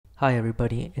Hi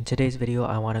everybody, in today's video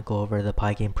I want to go over the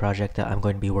Pygame project that I'm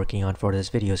going to be working on for this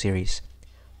video series.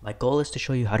 My goal is to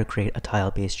show you how to create a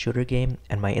tile-based shooter game,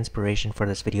 and my inspiration for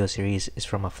this video series is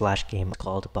from a flash game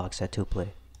called Boxhead2Play.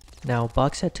 Now,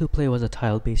 Boxhead2Play was a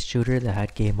tile-based shooter that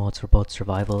had game modes for both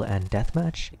survival and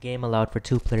deathmatch. The game allowed for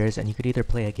 2 players, and you could either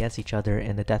play against each other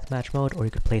in the deathmatch mode or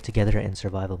you could play together in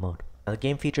survival mode. Now, the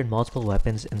game featured multiple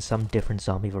weapons and some different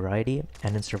zombie variety,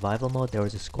 and in survival mode there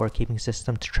was a scorekeeping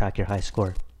system to track your high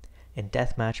score. In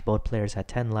deathmatch, both players had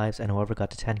 10 lives and whoever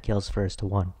got to 10 kills first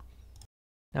won.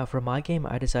 Now for my game,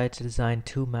 I decided to design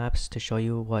 2 maps to show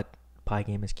you what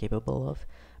Pygame is capable of.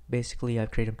 Basically,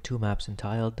 I've created 2 maps in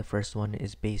Tile. The first one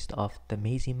is based off the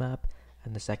Mazy map,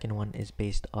 and the second one is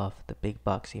based off the Big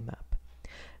Boxy map.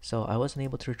 So I wasn't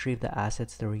able to retrieve the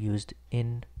assets that were used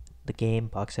in the game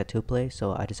Boxhead2Play,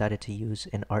 so I decided to use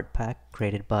an art pack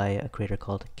created by a creator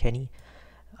called Kenney.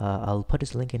 I'll put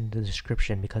his link in the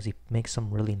description because he makes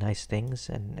some really nice things,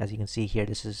 and as you can see here,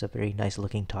 this is a very nice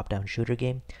looking top-down shooter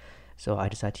game. So I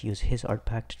decided to use his art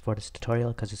pack for this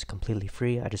tutorial because it's completely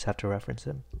free. I just have to reference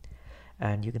him.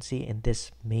 And you can see in this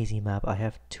Mazy map I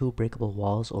have 2 breakable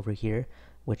walls over here,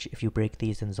 which if you break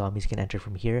these then zombies can enter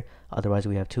from here. Otherwise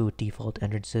we have 2 default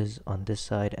entrances on this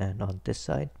side and on this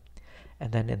side.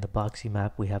 And then in the Boxy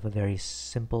map we have a very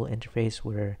simple interface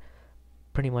where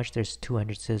pretty much there's 2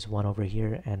 entrances, one over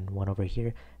here and one over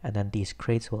here, and then these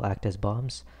crates will act as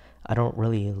bombs. I don't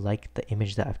really like the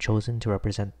image that I've chosen to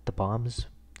represent the bombs,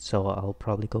 so I'll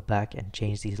probably go back and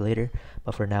change these later,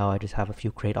 but for now I just have a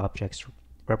few crate objects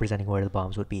representing where the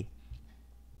bombs would be.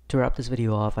 To wrap this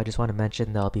video off, I just want to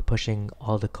mention that I'll be pushing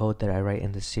all the code that I write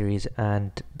in this series and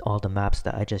all the maps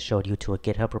that I just showed you to a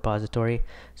GitHub repository,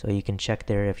 so you can check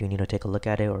there if you need to take a look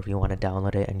at it or if you want to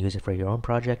download it and use it for your own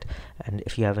project. And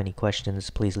if you have any questions,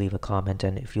 please leave a comment,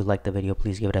 and if you like the video,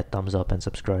 please give it a thumbs up and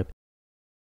subscribe.